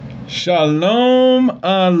Shalom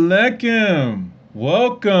Aleichem.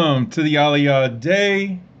 Welcome to the Aliyah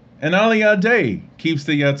Day. And Aliyah Day keeps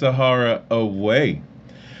the Yetzirah away.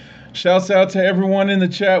 Shouts out to everyone in the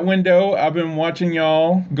chat window. I've been watching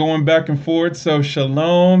y'all going back and forth. So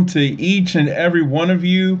shalom to each and every one of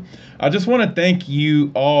you. I just want to thank you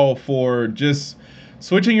all for just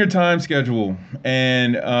switching your time schedule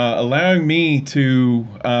and allowing me to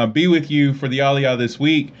be with you for the Aliyah this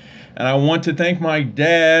week. And I want to thank my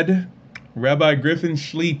dad, Rabbi Griffin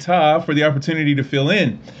Shlita, for the opportunity to fill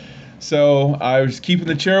in. So I was keeping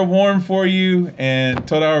the chair warm for you and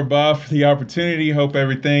told our Rabbah for the opportunity. Hope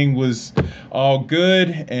everything was all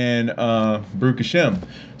good and Baruch Hashem.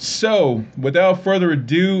 So without further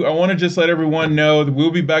ado, I want to just let everyone know that we'll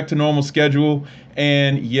be back to normal schedule.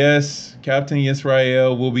 And yes, Captain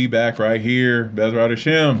Yisrael will be back right here, Bezrat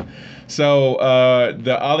Hashem. So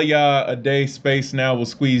the Aliyah a day space now will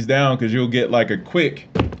squeeze down because you'll get like a quick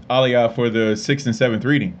Aliyah for the 6th and 7th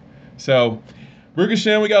reading. So Baruch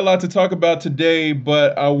Hashem, we got a lot to talk about today,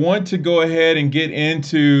 but I want to go ahead and get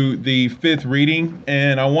into the 5th reading,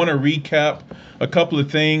 and I want to recap a couple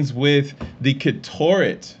of things with the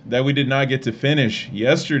Ketoret that we did not get to finish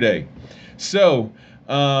yesterday. So,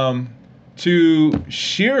 to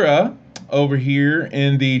Shira over here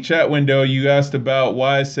in the chat window, you asked about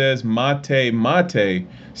why it says mate, mate,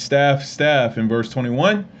 staff, staff in verse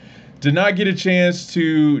 21. Did not get a chance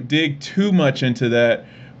to dig too much into that,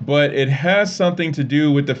 but it has something to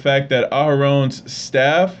do with the fact that Aharon's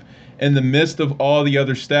staff in the midst of all the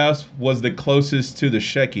other staffs was the closest to the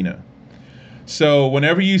Shekinah. So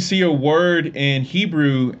whenever you see a word in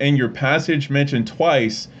Hebrew in your passage mentioned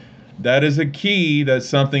twice, that is a key that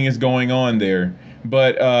something is going on there.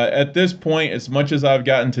 But at this point, as much as I've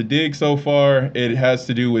gotten to dig so far, it has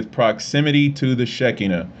to do with proximity to the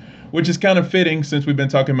Shekinah, which is kind of fitting since we've been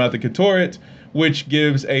talking about the Ketoret, which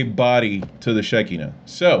gives a body to the Shekinah.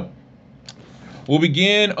 So we'll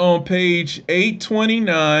begin on page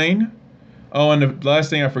 829. Oh, and the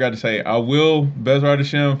last thing I forgot to say, I will, Bezrat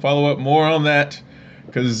Hashem, follow up more on that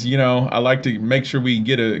because, you know, I like to make sure we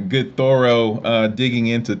get a good thorough digging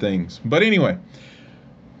into things. But anyway,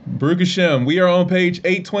 Baruch Hashem, we are on page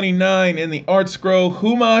 829 in the Art Scroll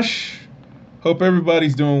Humash. Hope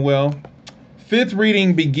everybody's doing well. 5th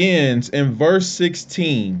reading begins in verse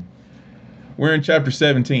 16. We're in chapter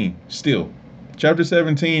 17 still. Chapter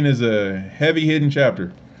 17 is a heavy hidden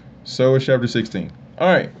chapter. So is chapter 16. All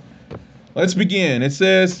right, let's begin. It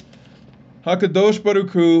says, HaKadosh Baruch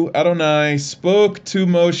Hu Adonai spoke to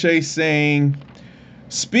Moshe saying,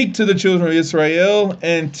 speak to the children of Israel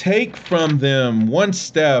and take from them one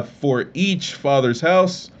staff for each father's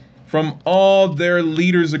house, from all their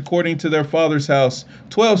leaders according to their father's house,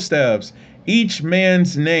 12 staffs. Each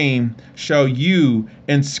man's name shall you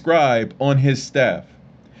inscribe on his staff.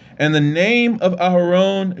 And the name of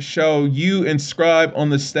Aharon shall you inscribe on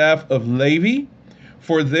the staff of Levi,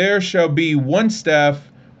 for there shall be one staff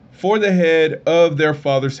for the head of their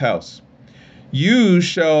father's house. You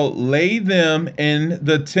shall lay them in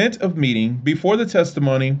the tent of meeting before the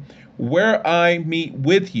testimony where I meet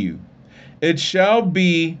with you. It shall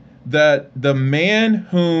be that the man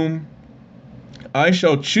whom I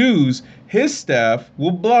shall choose, his staff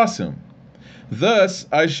will blossom. Thus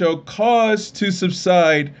I shall cause to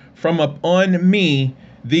subside from upon me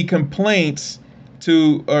the complaints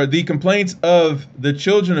of the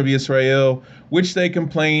children of Israel, which they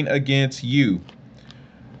complain against you.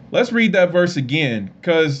 Let's read that verse again,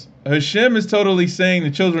 because Hashem is totally saying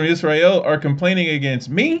the children of Israel are complaining against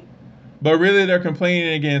me, but really they're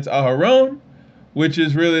complaining against Aharon, which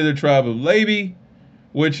is really the tribe of Levi,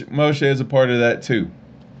 which Moshe is a part of that too.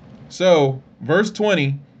 So, verse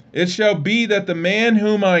 20, it shall be that the man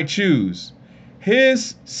whom I choose,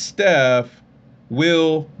 his staff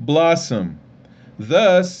will blossom.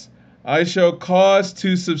 Thus I shall cause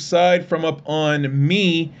to subside from upon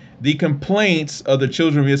me the complaints of the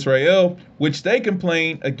children of Israel, which they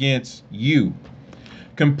complain against you.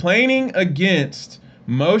 Complaining against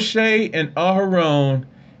Moshe and Aharon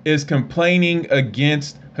is complaining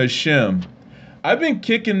against Hashem. I've been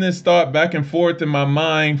kicking this thought back and forth in my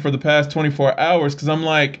mind for the past 24 hours because I'm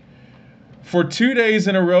like, for 2 days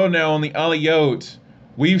in a row now on the Aliyot,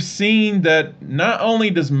 we've seen that not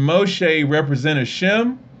only does Moshe represent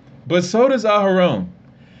Hashem, but so does Aharon.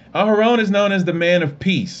 Aharon is known as the man of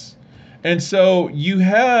peace. And so you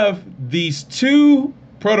have these two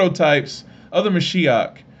prototypes of the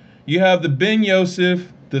Mashiach. You have the Ben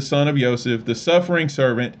Yosef, the son of Yosef, the suffering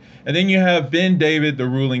servant, and then you have Ben David, the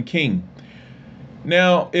ruling king.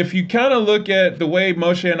 Now, if you kind of look at the way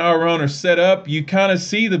Moshe and Aaron are set up, you kind of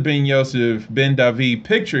see the Ben Yosef, Ben David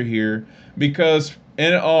picture here, because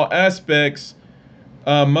in all aspects,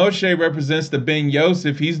 Moshe represents the Ben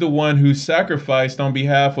Yosef. He's the one who sacrificed on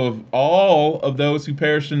behalf of all of those who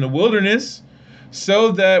perished in the wilderness,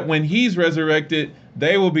 so that when he's resurrected,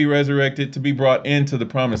 they will be resurrected to be brought into the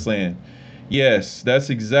promised land. Yes, that's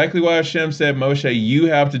exactly why Hashem said, Moshe, you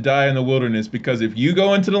have to die in the wilderness, because if you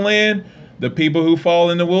go into the land, the people who fall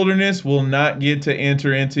in the wilderness will not get to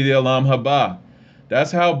enter into the Olam Haba.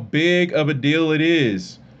 That's how big of a deal it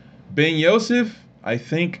is. Ben Yosef, I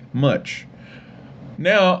think much.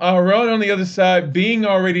 Now, Aharon on the other side, being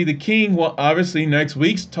already the king, well, obviously next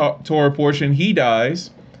week's Torah portion, he dies.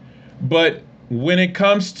 But when it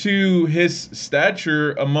comes to his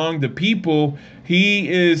stature among the people, he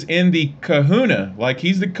is in the kahuna, like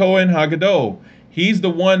he's the Kohen Hagadol. He's the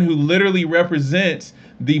one who literally represents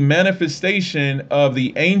the manifestation of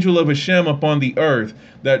the angel of Hashem upon the earth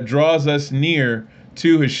that draws us near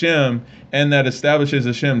to Hashem and that establishes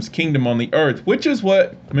Hashem's kingdom on the earth, which is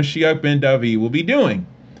what Mashiach ben David will be doing.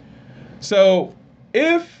 So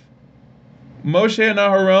if Moshe and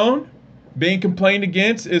Aharon being complained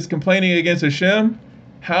against is complaining against Hashem,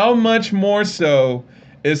 how much more so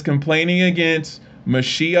is complaining against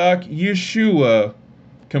Mashiach Yeshua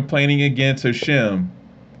complaining against Hashem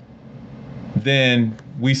than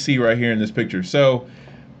we see right here in this picture. So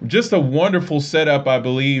just a wonderful setup, I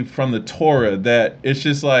believe, from the Torah, that it's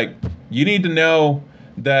just like, you need to know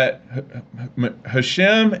that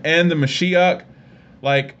Hashem and the Mashiach,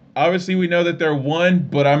 like, obviously we know that they're one,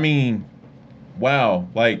 but I mean, wow,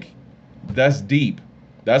 like, that's deep.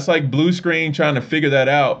 That's like blue screen trying to figure that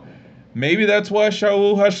out. Maybe that's why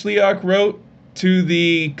Shaul HaShliach wrote to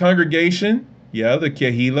the congregation, the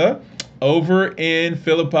Kehillah, over in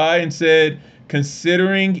Philippi and said,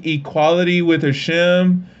 considering equality with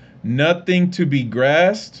Hashem nothing to be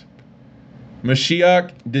grasped,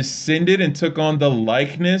 Mashiach descended and took on the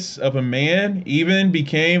likeness of a man, even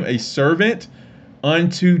became a servant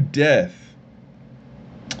unto death.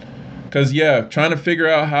 Because, trying to figure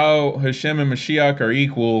out how Hashem and Mashiach are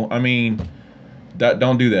equal, I mean,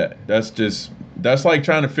 don't do that. That's like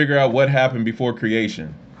trying to figure out what happened before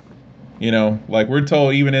creation. You know, like we're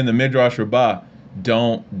told even in the Midrash Rabbah,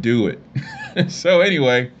 don't do it. So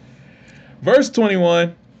anyway, verse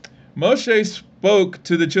 21, Moshe spoke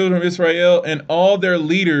to the children of Israel, and all their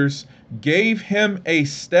leaders gave him a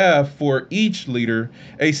staff for each leader,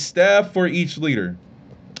 a staff for each leader.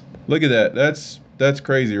 Look at that. That's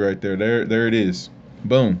crazy right there. There it is.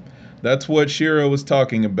 Boom. That's what Shira was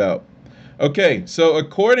talking about. Okay, so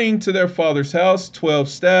according to their father's house, 12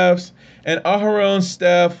 staffs, and Aharon's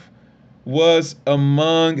staff was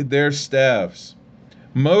among their staffs.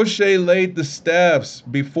 Moshe laid the staffs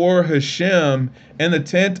before Hashem in the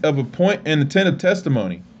tent of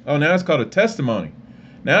testimony. Oh, now it's called a testimony.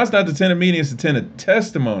 Now it's not the tent of meeting, it's the tent of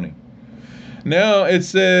testimony. Now it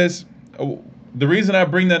says, the reason I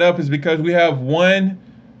bring that up is because we have one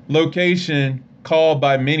location called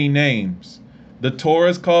by many names. The Torah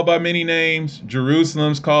is called by many names.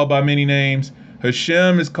 Jerusalem's called by many names.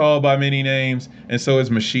 Hashem is called by many names. And so is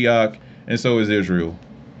Mashiach. And so is Israel.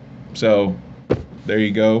 So there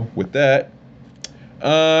you go with that.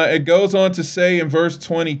 It goes on to say in verse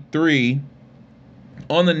 23,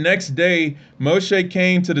 on the next day, Moshe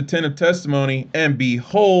came to the tent of testimony, and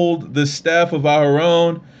behold, the staff of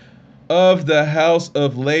Aharon of the house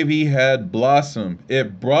of Levi had blossomed.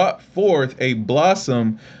 It brought forth a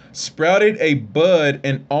blossom, sprouted a bud,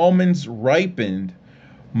 and almonds ripened.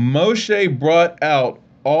 Moshe brought out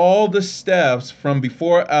all the staffs from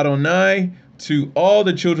before Adonai to all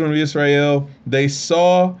the children of Israel. They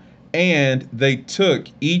saw and they took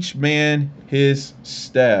each man his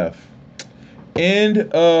staff. End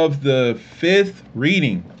of the 5th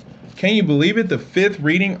reading. Can you believe it? The 5th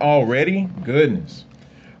reading already? Goodness.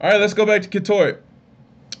 All right, let's go back to Ketoret.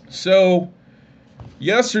 So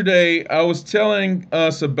yesterday I was telling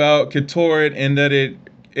us about Ketoret and that it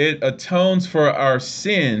atones for our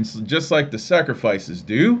sins just like the sacrifices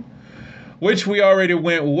do, which we already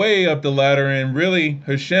went way up the ladder, and really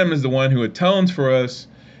Hashem is the one who atones for us,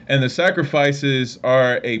 and the sacrifices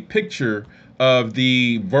are a picture of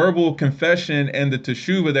the verbal confession and the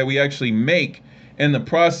teshuvah that we actually make in the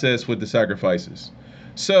process with the sacrifices.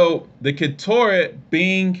 So the Ketoret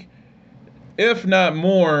being, if not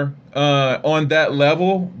more, on that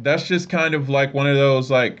level, that's just kind of like one of those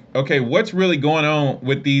like, okay, what's really going on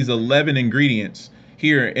with these 11 ingredients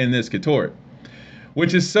here in this Ketoret?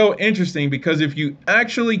 Which is so interesting because if you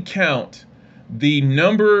actually count the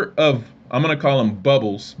number of, I'm going to call them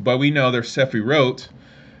bubbles, but we know they're Sefirot.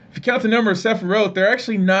 If you count the number of Sefirot, they're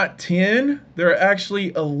actually not 10, they're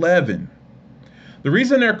actually 11. The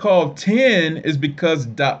reason they're called 10 is because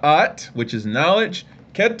Da'at, which is knowledge,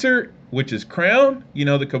 Keter, which is crown,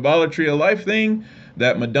 the Kabbalah Tree of Life thing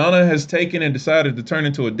that Madonna has taken and decided to turn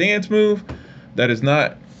into a dance move. That is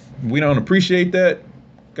not, we don't appreciate that.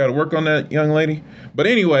 Got to work on that, young lady. But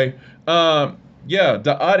anyway, yeah,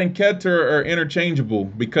 Da'at and Keter are interchangeable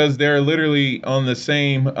because they're literally on the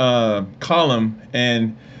same column,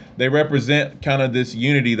 and they represent kind of this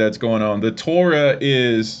unity that's going on. The Torah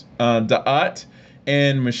is Da'at,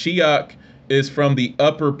 and Mashiach is from the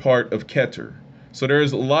upper part of Keter. So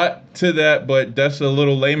there's a lot to that, but that's a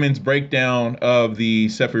little layman's breakdown of the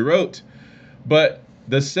Sefirot. But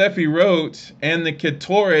the Sefirot and the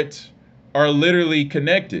Ketoret are literally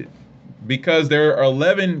connected because there are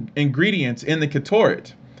 11 ingredients in the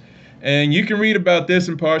Ketoret. And you can read about this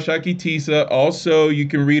in Parashat Ki Tisa. Also, you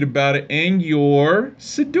can read about it in your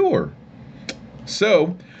Siddur.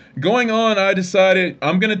 So, going on, I decided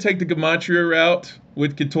I'm going to take the Gematria route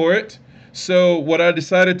with Ketoret. So, what I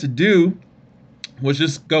decided to do was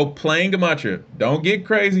just go plain Gematria. Don't get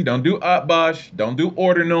crazy. Don't do Atbash. Don't do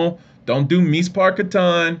ordinal. Don't do Mispar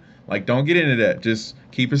Katan. Like, don't get into that. Just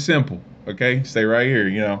keep it simple. Okay? Stay right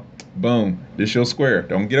here, Boom. This your square.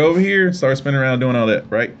 Don't get over here and start spinning around doing all that,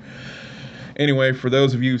 right? Anyway, for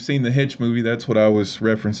those of you who've seen the Hitch movie, that's what I was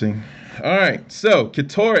referencing. All right. So,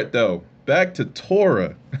 Ketoret, though. Back to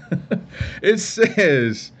Torah. It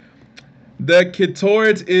says that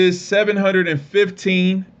Ketoret is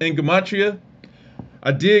 715 in Gematria.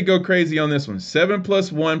 I did go crazy on this one. 7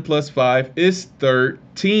 plus 1 plus 5 is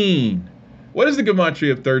 13. What is the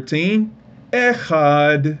Gematria of 13?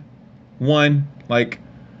 Echad. 1. Like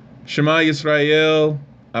Shema Yisrael,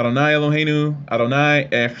 Adonai Eloheinu, Adonai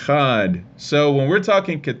Echad. So when we're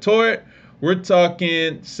talking Ketoret, we're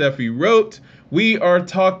talking Sefirot. We are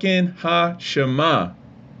talking Ha-Shema.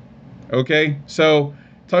 Okay? So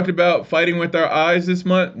talked about fighting with our eyes this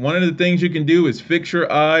month. One of the things you can do is fix your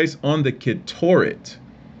eyes on the Ketoret.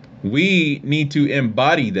 We need to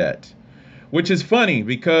embody that, which is funny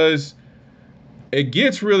because it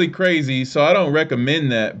gets really crazy, so I don't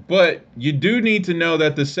recommend that. But you do need to know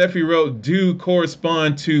that the Sefirot do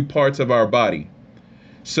correspond to parts of our body.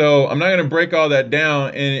 So I'm not going to break all that down.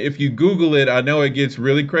 And if you Google it, I know it gets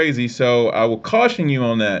really crazy. So I will caution you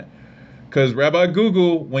on that. Because Rabbi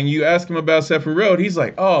Google, when you ask him about Sefirot, he's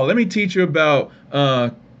like, oh, let me teach you about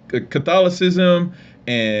Catholicism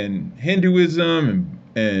and Hinduism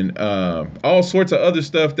and all sorts of other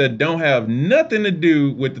stuff that don't have nothing to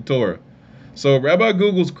do with the Torah. So Rabbi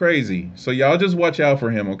Google's crazy. So y'all just watch out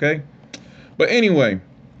for him, okay? But anyway,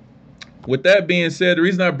 with that being said, the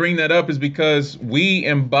reason I bring that up is because we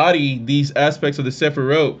embody these aspects of the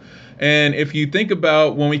Sefirot. And if you think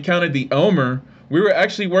about when we counted the Omer, we were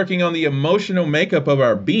actually working on the emotional makeup of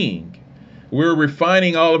our being. We're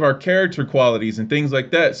refining all of our character qualities and things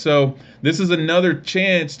like that. So this is another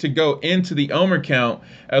chance to go into the Omer count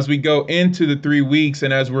as we go into the 3 weeks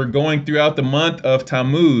and as we're going throughout the month of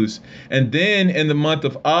Tammuz. And then in the month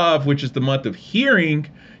of Av, which is the month of hearing,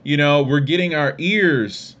 we're getting our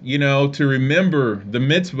ears, to remember the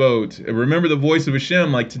mitzvot, remember the voice of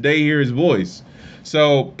Hashem, like today hear his voice.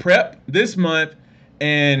 So prep this month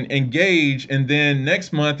and engage, and then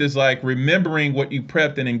next month is like remembering what you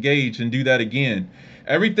prepped and engaged and do that again.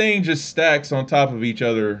 Everything just stacks on top of each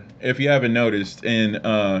other, if you haven't noticed, in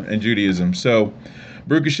Judaism. So,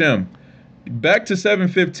 Baruch Hashem. Back to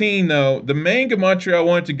 715, though, the main gematria I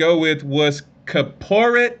wanted to go with was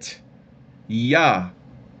Kaporet Yah.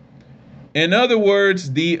 In other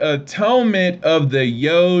words, the atonement of the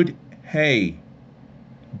Yod Hey.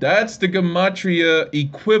 That's the gematria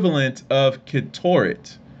equivalent of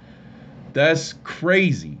Ketoret. That's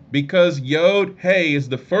crazy because Yod Hey is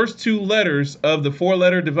the first 2 letters of the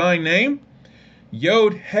 4-letter divine name.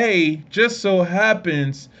 Yod Hey just so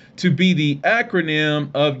happens to be the acronym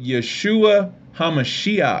of Yeshua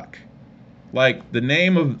HaMashiach, like the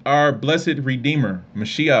name of our blessed Redeemer,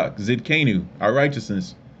 Mashiach, Zidkenu, our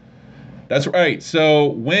righteousness. That's right. So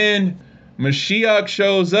when Mashiach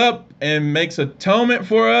shows up and makes atonement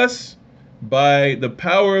for us by the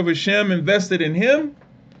power of Hashem invested in him,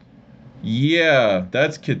 yeah,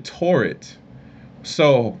 that's Ketoret.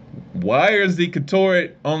 So why is the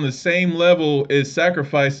Ketoret on the same level as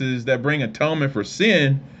sacrifices that bring atonement for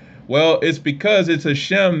sin? Well, it's because it's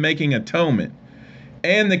Hashem making atonement.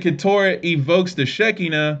 And the Ketoret evokes the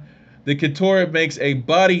Shekinah. The Ketoret makes a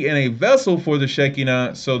body and a vessel for the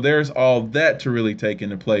Shekinah. So there's all that to really take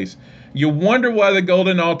into place. You wonder why the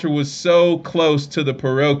golden altar was so close to the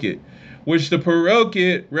Parokhet, which the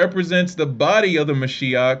Parokhet represents the body of the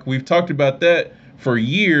Mashiach. We've talked about that for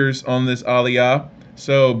years on this Aliyah.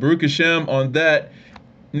 So Baruch Hashem on that.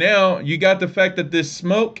 Now you got the fact that this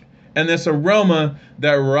smoke and this aroma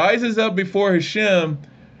that rises up before Hashem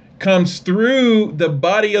comes through the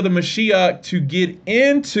body of the Mashiach to get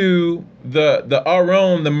into the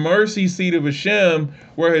Aron, the mercy seat of Hashem,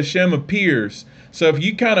 where Hashem appears. So if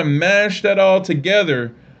you kind of mash that all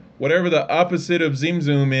together, whatever the opposite of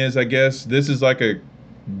Zimzum is, I guess this is like a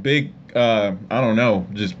big, I don't know,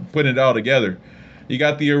 just putting it all together. You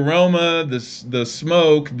got the aroma, the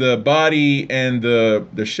smoke, the body, and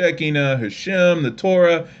the Shekinah, Hashem, the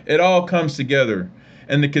Torah. It all comes together.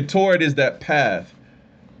 And the Ketoret is that path.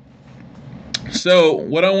 So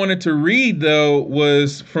what I wanted to read, though,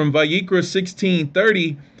 was from Vayikra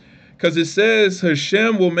 16:30, because it says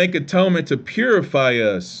Hashem will make atonement to purify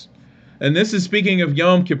us. And this is speaking of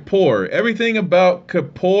Yom Kippur. Everything about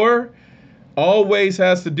Kippur always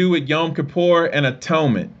has to do with Yom Kippur and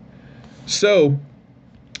atonement. So,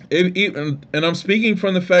 and I'm speaking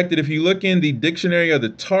from the fact that if you look in the dictionary of the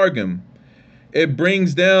Targum, it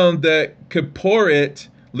brings down that Kipporet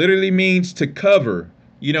literally means to cover.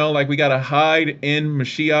 You know, like we got to hide in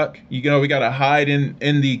Mashiach. You know, we got to hide in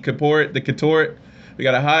the Kipporet, the Ketoret. We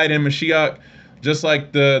got to hide in Mashiach. Just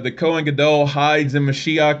like the Kohen Gadol hides in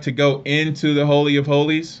Mashiach to go into the Holy of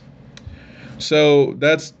Holies. So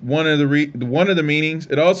that's one of the meanings.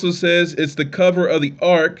 It also says it's the cover of the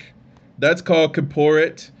ark. That's called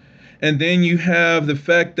Kipporet. And then you have the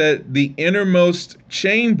fact that the innermost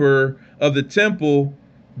chamber of the temple,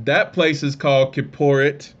 that place is called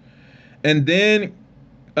Kipporet. And then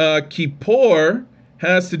Kippur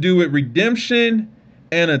has to do with redemption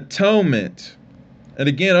and atonement. And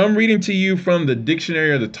again, I'm reading to you from the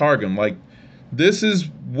dictionary of the Targum. Like, this is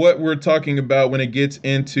what we're talking about when it gets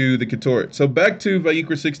into the Ketoret. So back to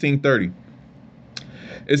Vayikra 16:30.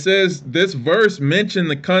 It says, this verse mentioned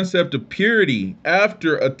the concept of purity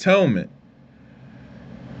after atonement.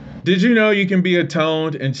 Did you know you can be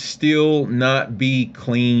atoned and still not be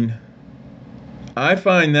clean? I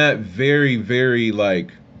find that very, very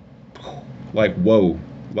like whoa.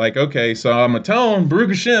 Like, okay, so I'm atoned, Baruch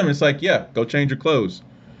Hashem. It's like, yeah, go change your clothes.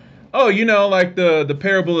 Oh, you know, like the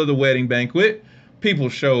parable of the wedding banquet. People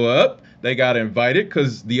show up. They got invited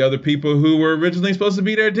because the other people who were originally supposed to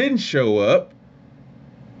be there didn't show up.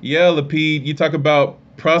 Yeah, Lapid, you talk about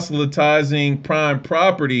proselytizing prime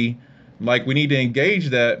property. Like, we need to engage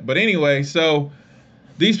that. But anyway, so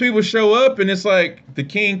these people show up and it's like the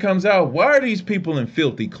king comes out. Why are these people in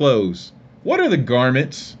filthy clothes? What are the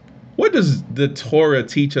garments? What does the Torah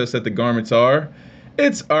teach us that the garments are?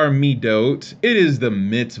 It's our midot. It is the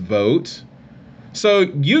mitzvot. So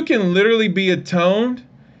you can literally be atoned,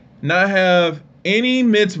 not have any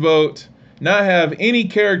mitzvot, not have any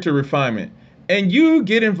character refinement, and you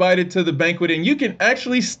get invited to the banquet and you can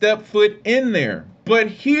actually step foot in there. But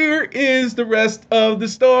here is the rest of the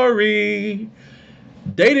story.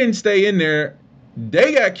 They didn't stay in there.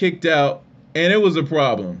 They got kicked out, and it was a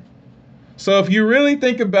problem. So if you really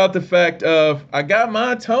think about the fact of, I got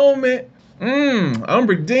my atonement, I'm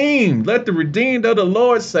redeemed. Let the redeemed of the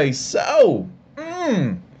Lord say so.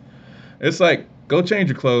 It's like, go change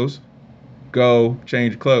your clothes. Go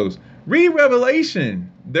change your clothes. Read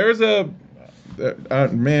Revelation. There's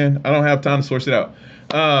man, I don't have time to source it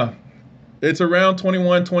out. It's around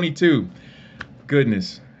 21, 22.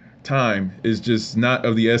 Goodness, time is just not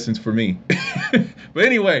of the essence for me. But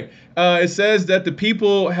anyway, it says that the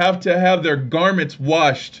people have to have their garments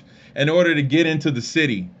washed in order to get into the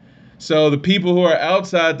city. So the people who are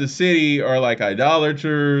outside the city are like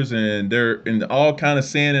idolaters, and they're in all kind of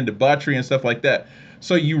sin and debauchery and stuff like that.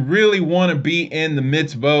 So you really want to be in the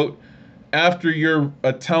mitzvot after your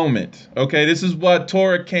atonement. Okay, this is what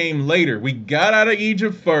Torah came later. We got out of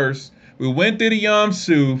Egypt first. We went through the Yam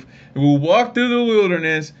Suf, and we walked through the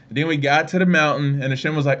wilderness, and then we got to the mountain, and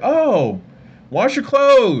Hashem was like, oh, wash your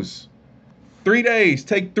clothes. 3 days.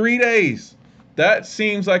 Take 3 days. That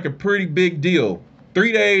seems like a pretty big deal.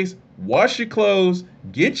 3 days, wash your clothes,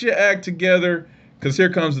 get your act together, because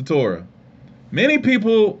here comes the Torah. Many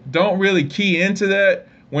people don't really key into that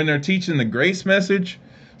when they're teaching the grace message.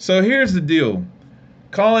 So here's the deal.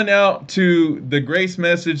 Calling out to the grace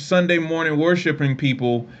message Sunday morning worshiping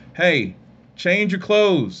people, hey, change your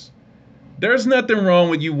clothes. There's nothing wrong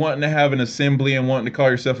with you wanting to have an assembly and wanting to call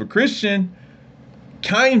yourself a Christian.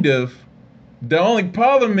 Kind of. The only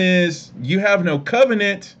problem is you have no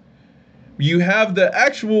covenant. You have the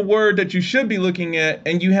actual word that you should be looking at,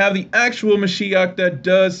 and you have the actual Mashiach that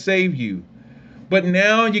does save you. But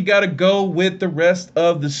now you got to go with the rest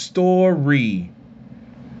of the story.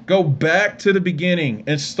 Go back to the beginning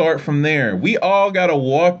and start from there. We all got to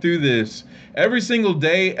walk through this. Every single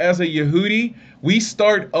day as a Yehudi, we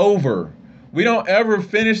start over. We don't ever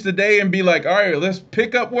finish the day and be like, all right, let's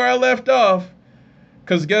pick up where I left off.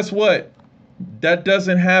 Because guess what? That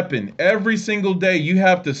doesn't happen. Every single day you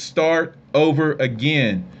have to start over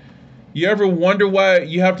again. You ever wonder why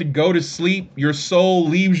you have to go to sleep? Your soul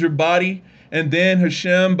leaves your body, and then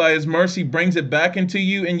Hashem, by his mercy, brings it back into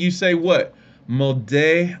you, and you say what?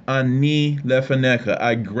 Modeh ani lefanecha.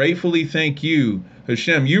 I gratefully thank you,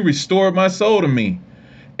 Hashem. You restored my soul to me.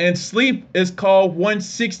 And sleep is called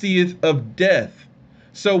 1/60th of death.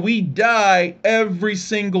 So we die every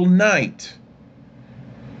single night.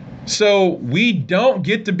 So we don't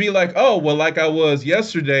get to be like, oh, well, like I was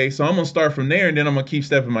yesterday, so I'm going to start from there and then I'm going to keep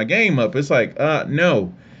stepping my game up. It's like,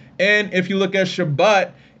 no. And if you look at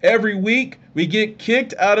Shabbat, every week we get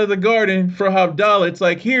kicked out of the garden for Havdalah. It's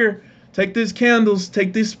like, here, take these candles,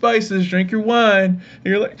 take these spices, drink your wine.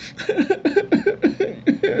 And you're like,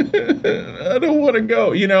 I don't want to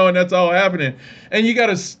go, and that's all happening. And you got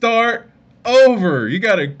to start over. You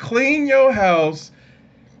got to clean your house,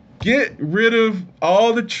 get rid of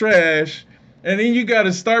all the trash, and then you got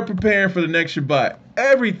to start preparing for the next Shabbat.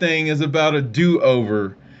 Everything is about a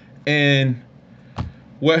do-over and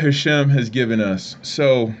what Hashem has given us.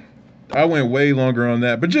 So I went way longer on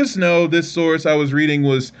that. But just know this source I was reading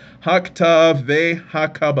was Haktav Ve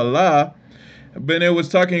HaKabbalah. But it was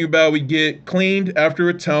talking about we get cleaned after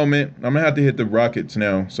atonement. I'm going to have to hit the rockets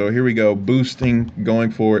now. So here we go. Boosting, going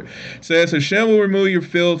forward. It says, Hashem will remove your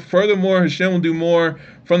filth. Furthermore, Hashem will do more.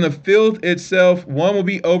 From the filth itself, one will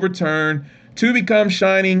be overturned. To become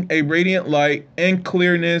shining, a radiant light, and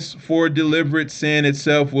clearness for deliberate sin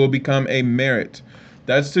itself will become a merit.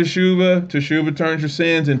 That's Teshuvah. Teshuvah turns your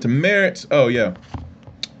sins into merits. Oh, yeah.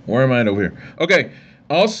 Where am I over here? Okay.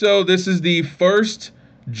 Also, this is the first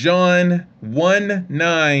John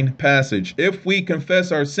 1:9 passage. If we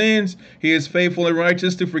confess our sins, he is faithful and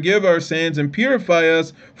righteous to forgive our sins and purify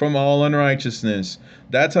us from all unrighteousness.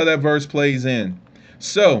 That's how that verse plays in.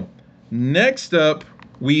 So, next up,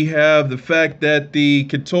 we have the fact that the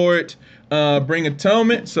Ketoret bring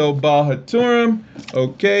atonement. So, Baal HaTurim.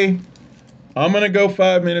 Okay. I'm going to go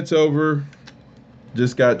 5 minutes over.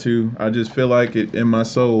 Just got to. I just feel like it in my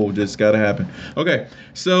soul. Just got to happen. Okay.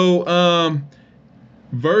 So,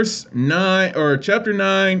 verse 9 or chapter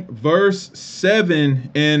 9 verse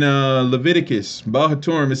 7 in Leviticus, Baal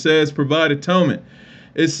HaTurim, it says provide atonement.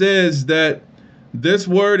 It says that this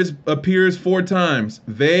word appears 4 times,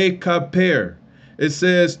 ve kaper. It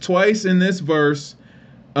says twice in this verse,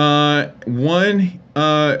 one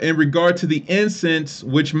in regard to the incense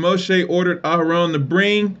which Moshe ordered Aharon to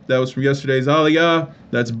bring. That was from yesterday's Aliyah.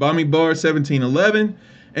 That's Bamidbar 17:11.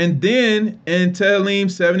 And then in Tehillim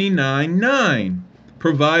 79:9.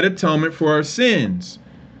 Provide atonement for our sins.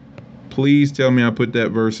 Please tell me I put that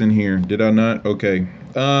verse in here. Did I not? Okay.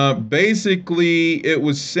 Basically, it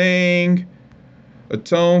was saying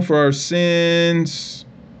atone for our sins.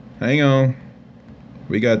 Hang on.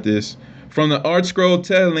 We got this. From the Art Scroll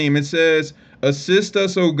Tehillim, it says, assist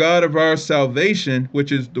us, O God of our salvation,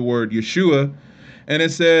 which is the word Yeshua. And it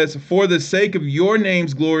says, for the sake of your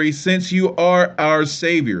name's glory, since you are our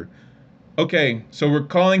Savior. Okay, so we're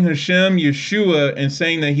calling Hashem Yeshua and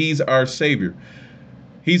saying that he's our Savior.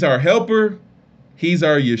 He's our helper, he's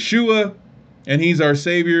our Yeshua, and he's our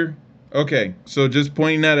Savior. Okay, so just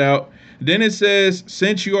pointing that out. Then it says,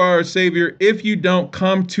 since you are our Savior, if you don't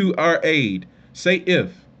come to our aid. Say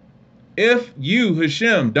if. If you,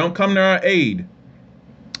 Hashem, don't come to our aid,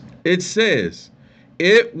 it says,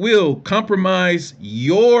 it will compromise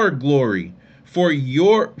your glory.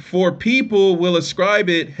 For people will ascribe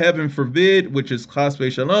it, heaven forbid, which is chas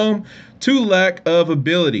v'shalom, to lack of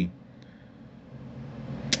ability.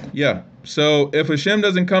 Yeah. So if Hashem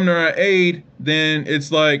doesn't come to our aid, then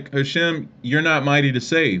it's like, Hashem, you're not mighty to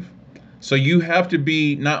save. So you have to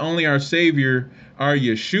be not only our Savior, our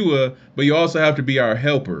Yeshua, but you also have to be our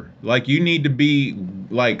helper. Like you need to be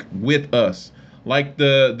like with us. Like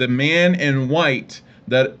the man in white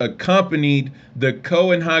that accompanied the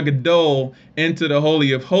Kohen HaGadol into the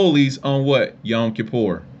Holy of Holies on what? Yom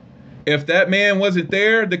Kippur. If that man wasn't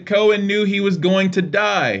there, the Kohen knew he was going to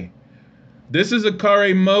die. This is a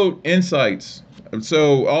Kare Moat Insights.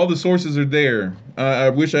 So all the sources are there. I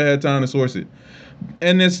wish I had time to source it.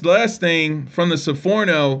 And this last thing from the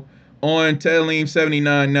Seforno on Tehillim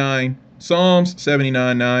 79:9, Psalms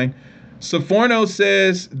 79:9, Seforno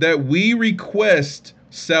says that we request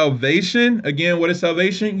salvation. Again, what is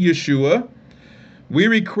salvation? Yeshua. We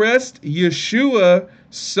request Yeshua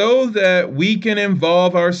so that we can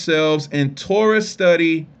involve ourselves in Torah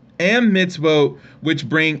study and mitzvot, which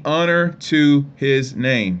bring honor to his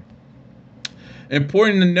name.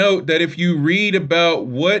 Important to note that if you read about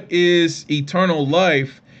what is eternal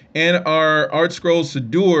life in our Art Scroll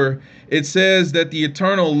Siddur, it says that the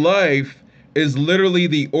eternal life is literally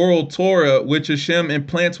the oral Torah, which Hashem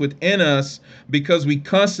implants within us because we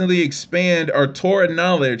constantly expand our Torah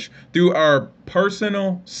knowledge through our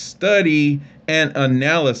personal study and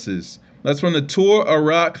analysis. That's from the Tur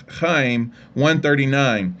Arak Chaim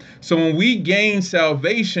 139. So when we gain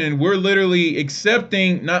salvation, we're literally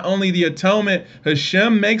accepting not only the atonement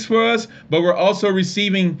Hashem makes for us, but we're also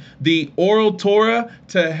receiving the oral Torah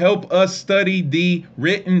to help us study the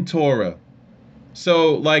written Torah.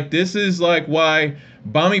 So like this is like why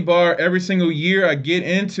Bamidbar every single year I get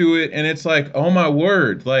into it and it's like, oh my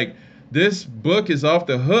word, like this book is off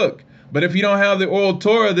the hook. But if you don't have the oral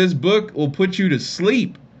Torah, this book will put you to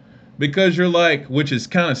sleep because you're like, which is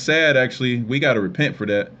kind of sad actually. We got to repent for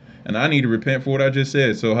that. And I need to repent for what I just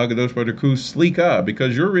said. So Hakadosh Baruch Hu Slika,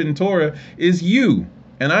 because your written Torah is you.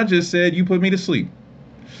 And I just said you put me to sleep.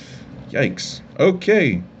 Yikes.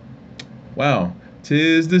 Okay. Wow.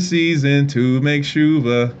 'Tis the season to make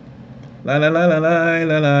shuva. La la la la la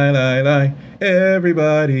la la la la.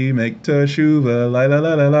 Everybody make teshuva. La la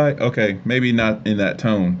la la la. Okay, maybe not in that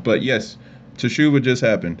tone, but yes, teshuva just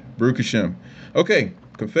happened. Baruch Hashem. Okay,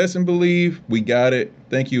 confess and believe. We got it.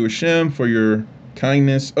 Thank you, Hashem, for your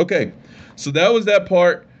kindness. Okay, so that was that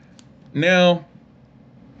part. Now,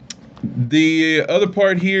 the other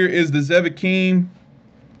part here is the Zevakim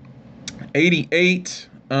 88.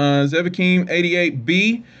 Zevakim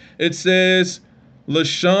 88b, it says,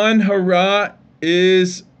 Lashon Hara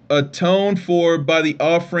is atoned for by the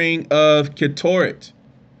offering of Ketoret.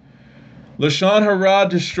 Lashon Hara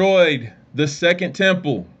destroyed the second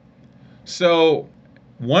temple. So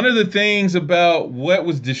one of the things about what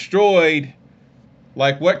was destroyed,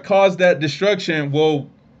 like what caused that destruction, well,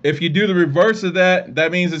 if you do the reverse of that,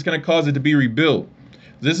 that means it's going to cause it to be rebuilt.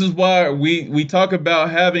 This is why we talk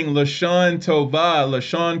about having Lashon Tovah,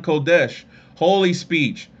 Lashon Kodesh, holy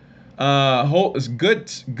speech,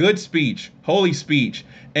 good speech, holy speech.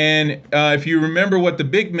 And if you remember what the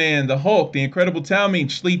big man, the Hulk, the Incredible Talmud,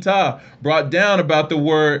 Shlita, brought down about the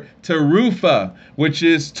word Terufa, which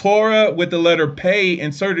is Torah with the letter Pei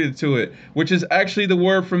inserted to it, which is actually the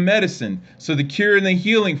word for medicine. So the cure and the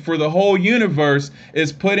healing for the whole universe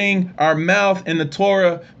is putting our mouth in the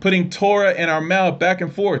Torah, putting Torah in our mouth back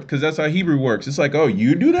and forth, because that's how Hebrew works. It's like, oh,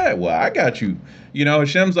 you do that? Well, I got you. You know,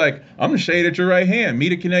 Hashem's like, I'm going to shade at your right hand,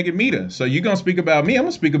 Mita Keneged Mita. So you're going to speak about me, I'm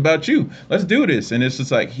going to speak about you. Let's do this. And it's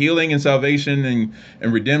just like healing and salvation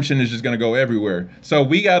and redemption is just going to go everywhere. So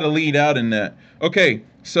we got to lead out in that. Okay,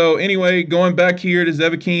 so anyway, going back here to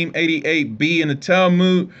Zevakim 88b in the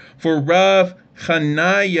Talmud, for Rav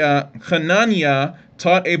Hananiah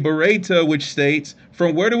taught a Bereta which states,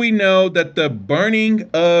 from where do we know that the burning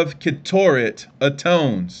of Ketoret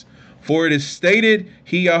atones? For it is stated,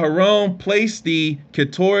 he Aharon placed the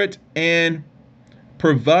Ketoret and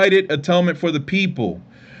provided atonement for the people.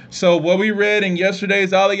 So what we read in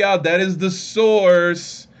yesterday's Aliyah, that is the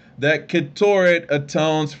source that Ketoret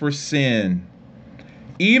atones for sin.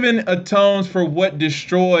 Even atones for what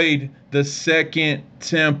destroyed the second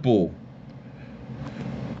temple.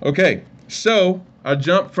 Okay, so I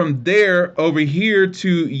jump from there over here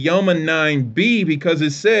to Yoma 9b because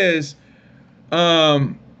it says,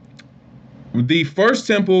 the first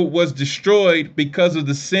temple was destroyed because of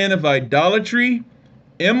the sin of idolatry,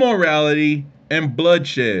 immorality, and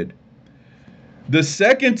bloodshed. The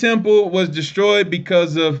second temple was destroyed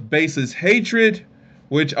because of baseless hatred,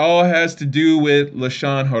 which all has to do with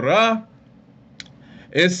Lashon Hara.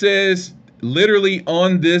 It says literally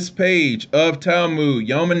on this page of Talmud,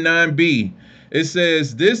 Yoma 9b, it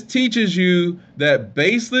says, this teaches you that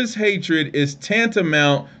baseless hatred is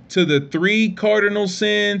tantamount to the three cardinal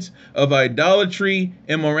sins of idolatry,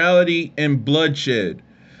 immorality, and bloodshed.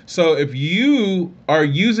 So if you are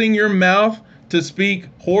using your mouth to speak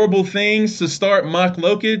horrible things, to start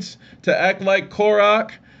machlokas, to act like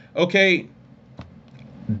Korach, okay,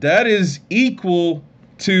 that is equal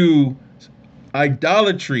to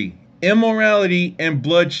idolatry, immorality, and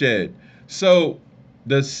bloodshed. So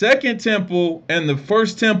the second temple and the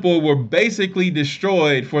first temple were basically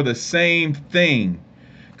destroyed for the same thing,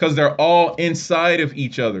 because they're all inside of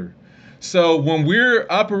each other. So when we're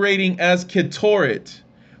operating as Ketoret,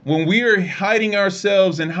 when we are hiding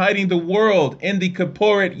ourselves and hiding the world in the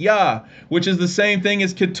Kaporet Yah, which is the same thing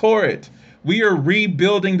as Ketoret, we are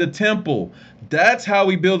rebuilding the temple. That's how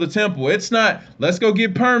we build a temple. It's not, let's go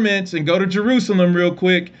get permits and go to Jerusalem real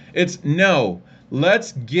quick. It's no,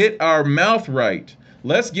 let's get our mouth right.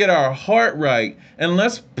 Let's get our heart right. And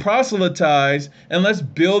let's proselytize and let's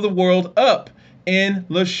build the world up in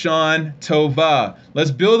Lashon Tovah. Let's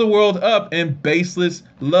build the world up in baseless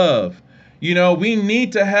love. You know, we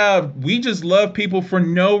just love people for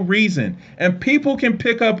no reason. And people can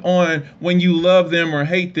pick up on when you love them or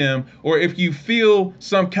hate them, or if you feel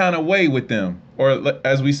some kind of way with them. Or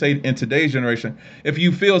as we say in today's generation, if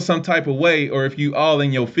you feel some type of way, or if you all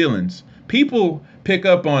in your feelings. People pick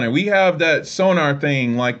up on it. We have that sonar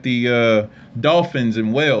thing like the dolphins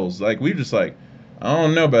and whales. Like we just like, I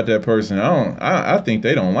don't know about that person. I think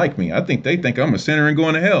they don't like me. I think they think I'm a sinner and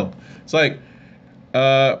going to hell. It's like,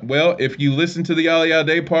 well, if you listen to the Aliyah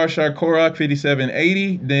Day Parsha Korach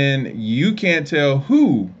 5780, then you can't tell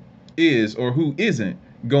who is or who isn't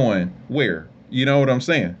going where. You know what I'm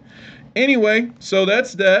saying? Anyway, so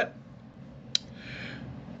that's that.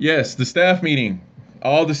 Yes, the staff meeting.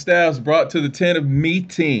 All the staffs brought to the tent of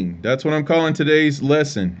meeting. That's what I'm calling today's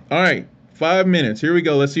lesson. All right, 5 minutes. Here we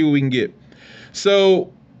go. Let's see what we can get.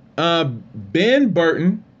 So, Ben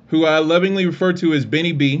Burton, who I lovingly refer to as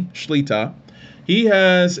Benny B, Shlita, he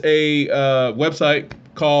has a website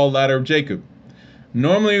called Ladder of Jacob.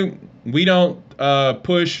 Normally, we don't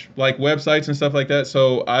push like websites and stuff like that,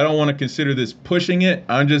 so I don't want to consider this pushing it.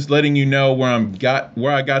 I'm just letting you know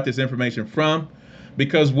where I got this information from.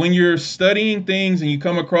 Because when you're studying things and you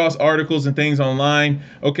come across articles and things online,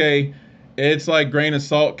 okay, it's like grain of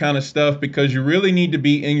salt kind of stuff, because you really need to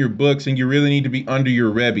be in your books and you really need to be under your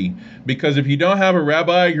Rebbe. Because if you don't have a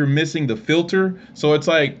rabbi, you're missing the filter. So it's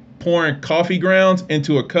like pouring coffee grounds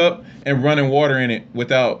into a cup and running water in it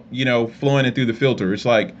without, flowing it through the filter. It's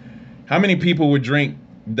like, how many people would drink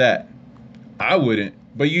that? I wouldn't.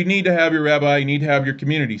 But you need to have your rabbi, you need to have your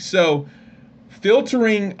community. So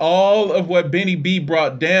filtering all of what Benny B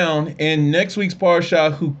brought down in next week's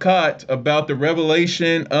Parsha Hukat about the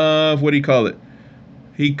revelation of, what do you call it?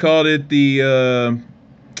 He called it the,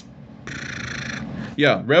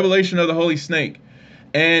 revelation of the Holy Snake.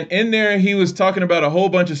 And in there, he was talking about a whole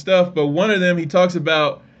bunch of stuff, but one of them he talks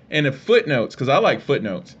about in the footnotes, because I like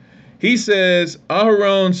footnotes. He says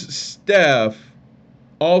Aharon's staff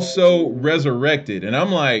also resurrected. And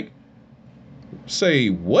I'm like, say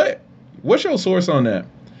what? What's your source on that?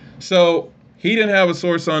 So he didn't have a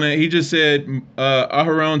source on it. He just said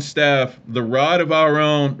Aharon's staff, the rod of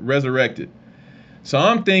Aharon, resurrected. So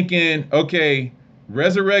I'm thinking, okay,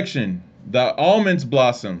 resurrection, the almonds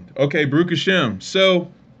blossomed. Okay, Baruch Hashem.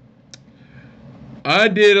 So I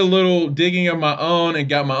did a little digging of my own and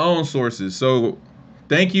got my own sources. So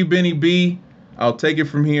thank you, Benny B. I'll take it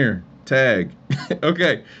from here. Tag.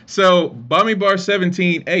 Okay, so Bamidbar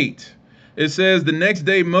 17:8. It says, the next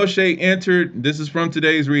day Moshe entered, this is from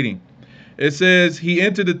today's reading. It says, he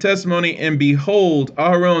entered the testimony, and behold,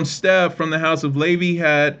 Aharon's staff from the house of Levi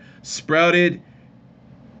had sprouted,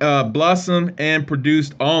 blossomed, and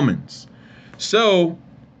produced almonds. So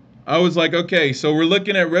I was like, okay, so we're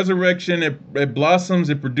looking at resurrection, it blossoms,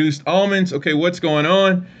 it produced almonds. Okay, what's going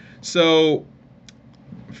on? So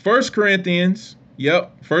 1 Corinthians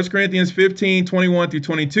 15:21 through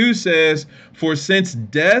 22 says, for since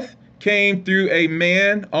death came through a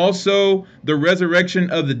man, also the resurrection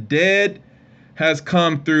of the dead has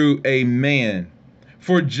come through a man.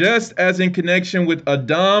 For just as in connection with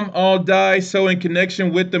Adam all die, so in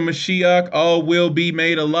connection with the Mashiach all will be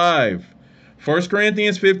made alive. 1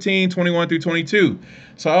 Corinthians 15:21 through 22.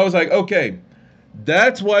 So I was like, okay,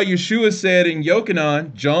 that's why Yeshua said in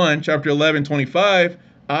Yochanan, John chapter 11:25,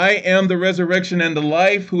 I am the resurrection and the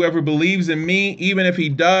life. Whoever believes in me, even if he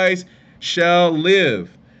dies, shall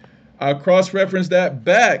live. I'll cross-reference that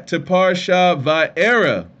back to Parsha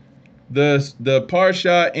Va'era, the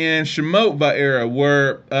Parsha in Shemot Va'era,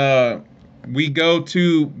 where we go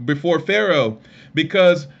to before Pharaoh,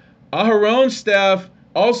 because Aharon's staff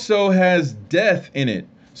also has death in it.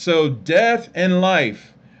 So death and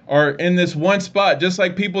life are in this one spot, just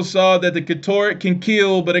like people saw that the Ketoret can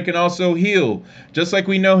kill, but it can also heal. Just like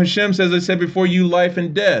we know Hashem says, I said before you life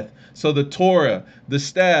and death. So the Torah, the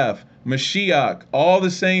staff, Mashiach, all the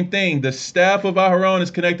same thing. The staff of Aharon is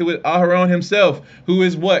connected with Aharon himself, who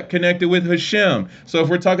is what? Connected with Hashem. So if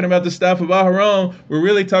we're talking about the staff of Aharon, we're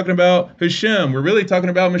really talking about Hashem. We're really talking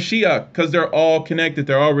about Mashiach, because they're all connected.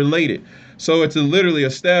 They're all related. So it's literally a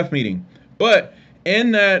staff meeting. But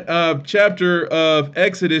in that chapter of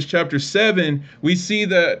Exodus, chapter 7, we see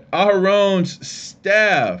that Aharon's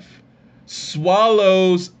staff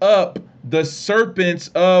swallows up the serpents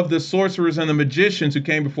of the sorcerers and the magicians who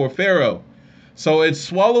came before Pharaoh. So it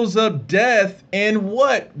swallows up death and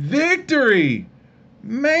what? Victory.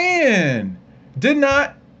 Man, did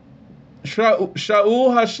not Shaul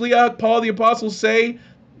HaShliach, Paul the Apostle, say,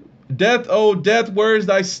 death, oh death, where is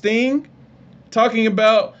thy sting? Talking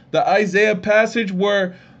about the Isaiah passage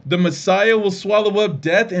where the Messiah will swallow up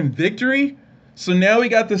death and victory. So now we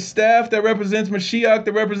got the staff that represents Mashiach,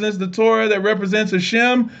 that represents the Torah, that represents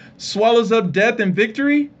Hashem, swallows up death and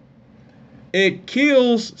victory. It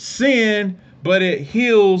kills sin, but it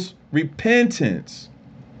heals repentance.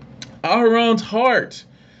 Aharon's heart,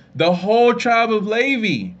 the whole tribe of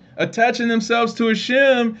Levi, attaching themselves to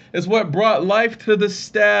Hashem is what brought life to the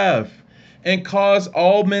staff and caused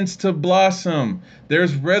almonds to blossom.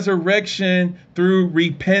 There's resurrection through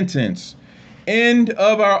repentance. End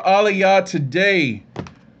of our Aliyah today.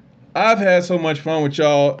 I've had so much fun with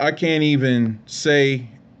y'all. I can't even say,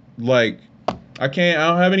 I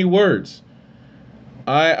don't have any words.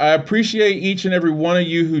 I appreciate each and every one of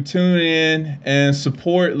you who tune in and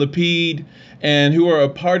support Lapid and who are a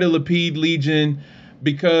part of Lapid Legion,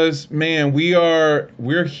 because man,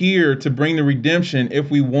 we're here to bring the redemption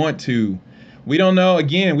if we want to. We don't know when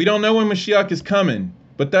Mashiach is coming,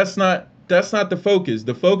 but that's not the focus.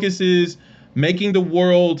 The focus is making the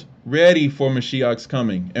world ready for Mashiach's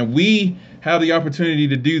coming, and we have the opportunity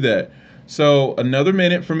to do that. So another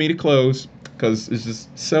minute for me to close, because it's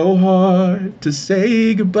just so hard to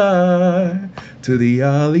say goodbye to the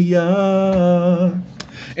Aliyah.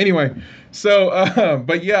 Anyway,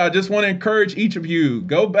 but yeah, I just want to encourage each of you,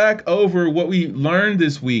 go back over what we learned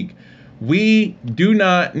this week. We do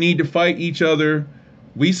not need to fight each other.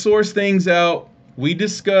 We source things out. We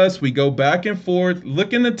discuss. We go back and forth.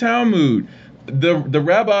 Look in the Talmud. The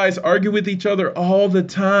rabbis argue with each other all the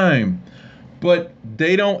time, but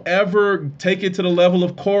they don't ever take it to the level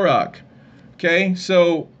of Korach. Okay,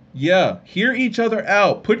 so yeah, hear each other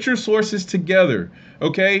out. Put your sources together.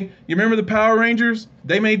 Okay, you remember the Power Rangers?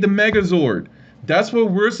 They made the Megazord. That's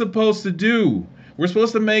what we're supposed to do. We're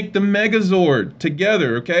supposed to make the Megazord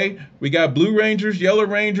together, okay? We got Blue Rangers, Yellow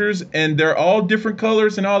Rangers, and they're all different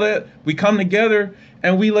colors and all that. We come together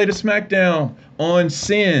and we lay the smackdown on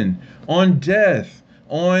sin, on death,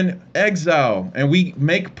 on exile, and we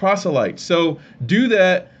make proselytes. So do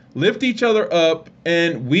that. Lift each other up,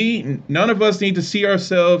 and none of us need to see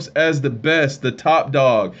ourselves as the best, the top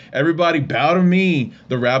dog. Everybody bow to me.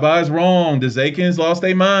 The rabbi's wrong. The Zakins lost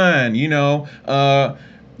their mind.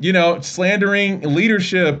 Slandering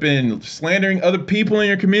leadership and slandering other people in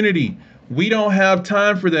your community. We don't have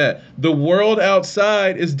time for that. The world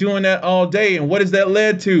outside is doing that all day, and what has that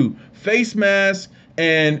led to? Face masks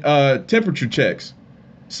and temperature checks.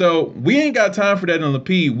 So we ain't got time for that on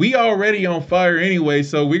Lapid. We already on fire anyway,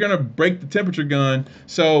 so we're going to break the temperature gun.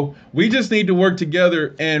 So we just need to work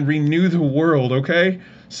together and renew the world, okay?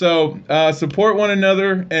 So support one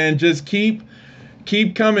another and just keep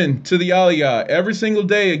coming to the Aliyah. Every single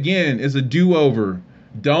day, again, is a do-over.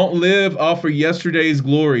 Don't live off of yesterday's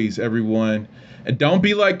glories, everyone. And don't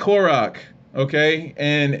be like Korach, okay?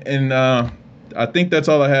 And I think that's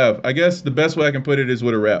all I have. I guess the best way I can put it is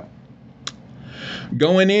with a rap.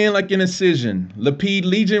 Going in like an incision. Lapid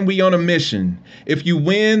Legion, we on a mission. If you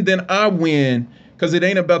win, then I win, because it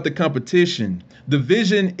ain't about the competition. The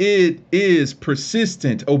vision, it is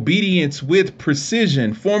persistent, obedience with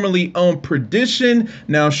precision, formerly on perdition.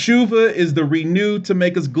 Now Shuva is the renew to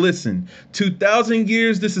make us glisten. 2,000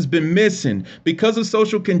 years this has been missing because of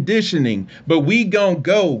social conditioning, but we gon'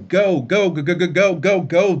 go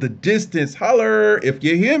the distance. Holler if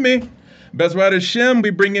you hear me. Bezrat Hashem, we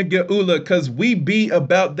bring in Geula because we be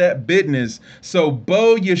about that business. So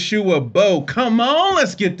Bo Yeshua, Bo, come on,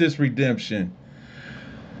 let's get this redemption.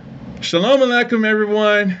 Shalom Aleichem,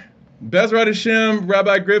 everyone. Bezrat Hashem,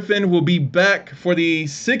 Rabbi Griffin will be back for the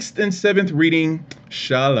 6th and 7th reading.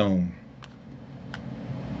 Shalom.